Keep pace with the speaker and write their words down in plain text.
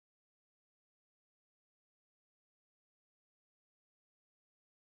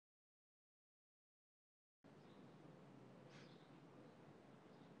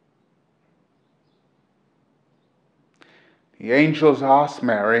The angels asked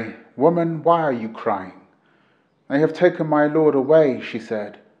Mary, "Woman, why are you crying?" "They have taken my Lord away," she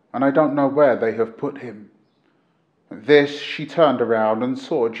said, "and I don't know where they have put him." At this she turned around and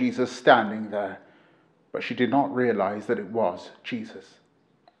saw Jesus standing there, but she did not realize that it was Jesus.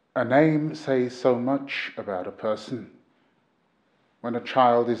 A name says so much about a person. When a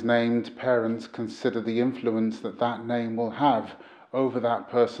child is named, parents consider the influence that that name will have over that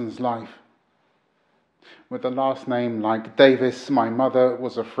person's life. With a last name like Davis, my mother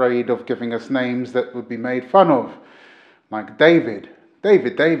was afraid of giving us names that would be made fun of, like David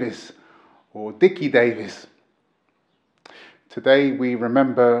Davis, or Dickie Davis. Today we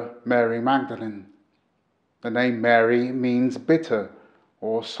remember Mary Magdalene. The name Mary means bitter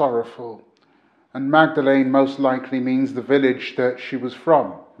or sorrowful, and Magdalene most likely means the village that she was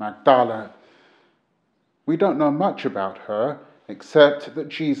from, Magdala. We don't know much about her, except that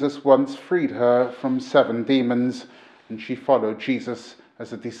Jesus once freed her from 7 demons, and she followed Jesus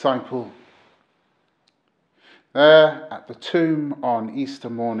as a disciple. There, at the tomb on Easter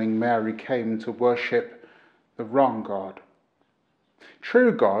morning, Mary came to worship the wrong God.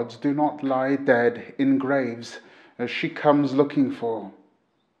 True gods do not lie dead in graves, as she comes looking for.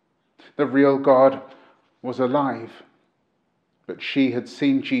 The real God was alive, but she had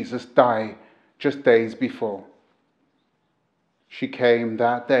seen Jesus die just days before. She came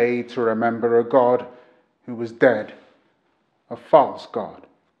that day to remember a God who was dead, a false God.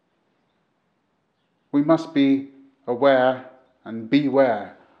 We must be aware and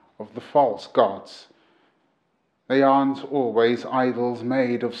beware of the false gods. They aren't always idols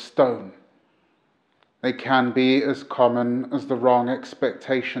made of stone. They can be as common as the wrong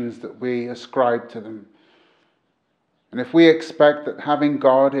expectations that we ascribe to them. And if we expect that having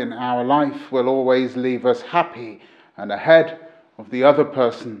God in our life will always leave us happy and ahead of the other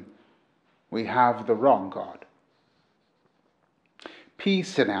person, we have the wrong God.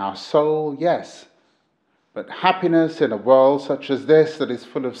 Peace in our soul, yes, but happiness in a world such as this that is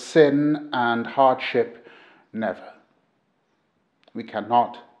full of sin and hardship, never. We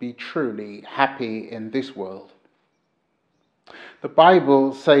cannot be truly happy in this world. The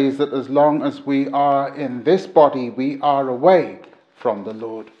Bible says that as long as we are in this body, we are away from the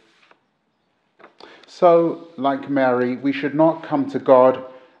Lord. So, like Mary, we should not come to God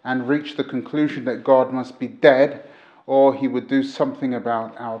and reach the conclusion that God must be dead or he would do something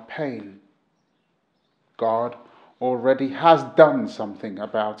about our pain. God already has done something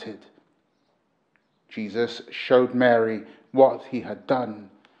about it. Jesus showed Mary what he had done.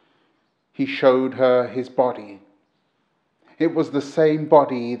 He showed her his body. It was the same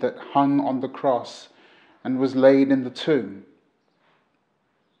body that hung on the cross and was laid in the tomb.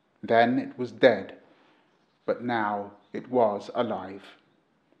 Then it was dead, but now it was alive,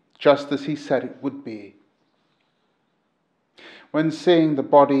 just as he said it would be. When seeing the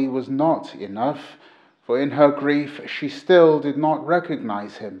body was not enough, for in her grief she still did not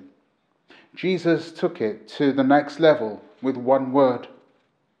recognize him, Jesus took it to the next level with one word.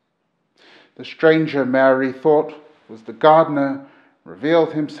 The stranger Mary thought was the gardener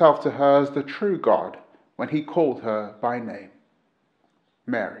revealed himself to her as the true God when he called her by name,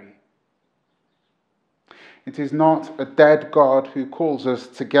 Mary. It is not a dead God who calls us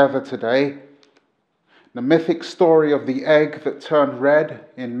together today. The mythic story of the egg that turned red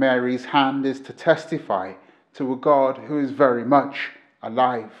in Mary's hand is to testify to a God who is very much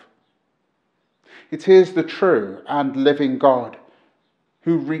alive. It is the true and living God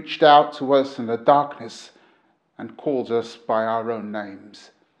who reached out to us in the darkness and calls us by our own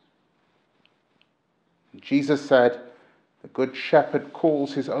names. Jesus said, "The good shepherd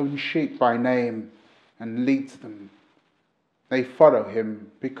calls his own sheep by name and leads them. They follow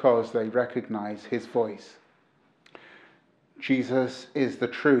him because they recognize his voice." Jesus is the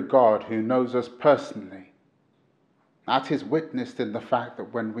true God who knows us personally. That is witnessed in the fact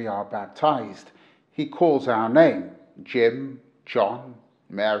that when we are baptized, he calls our name, Jim, John,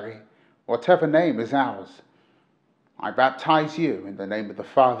 Mary, whatever name is ours. I baptize you in the name of the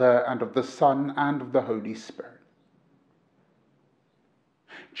Father and of the Son and of the Holy Spirit.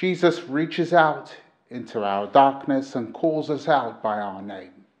 Jesus reaches out into our darkness and calls us out by our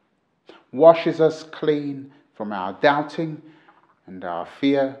name, washes us clean from our doubting and our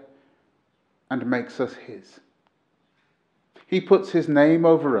fear, and makes us his. He puts his name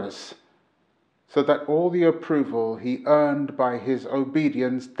over us so that all the approval he earned by his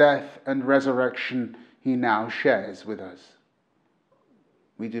obedience, death, and resurrection he now shares with us.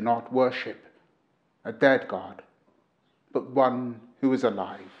 We do not worship a dead God, but one who is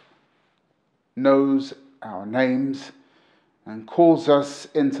alive, knows our names, and calls us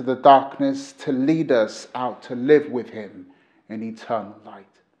into the darkness to lead us out to live with him in eternal light.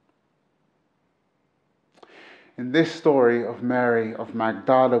 In this story of Mary of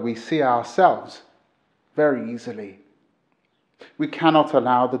Magdala, we see ourselves very easily. We cannot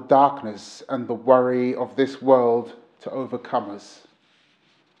allow the darkness and the worry of this world to overcome us.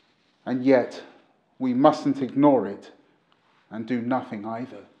 And yet, we mustn't ignore it and do nothing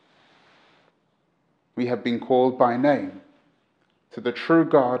either. We have been called by name to the true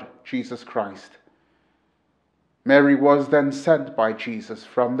God, Jesus Christ. Mary was then sent by Jesus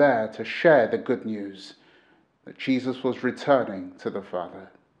from there to share the good news that Jesus was returning to the Father.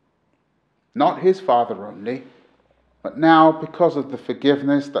 Not his Father only, but now because of the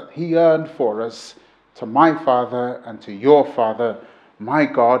forgiveness that he earned for us, to my Father and to your Father, my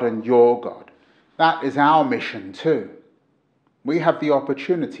God and your God. That is our mission too. We have the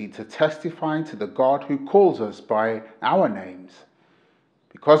opportunity to testify to the God who calls us by our names.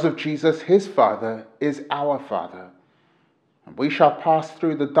 Because of Jesus, his Father is our Father. And we shall pass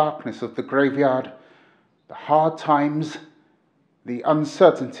through the darkness of the graveyard, the hard times, the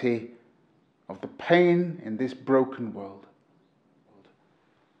uncertainty of the pain in this broken world.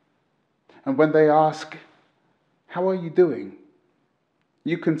 And when they ask, "How are you doing?"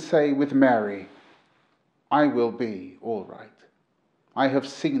 you can say with Mary, "I will be all right. I have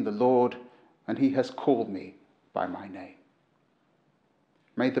seen the Lord, and he has called me by my name."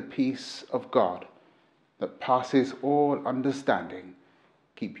 May the peace of God that passes all understanding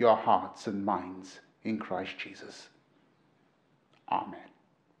keep your hearts and minds in Christ Jesus. Amen.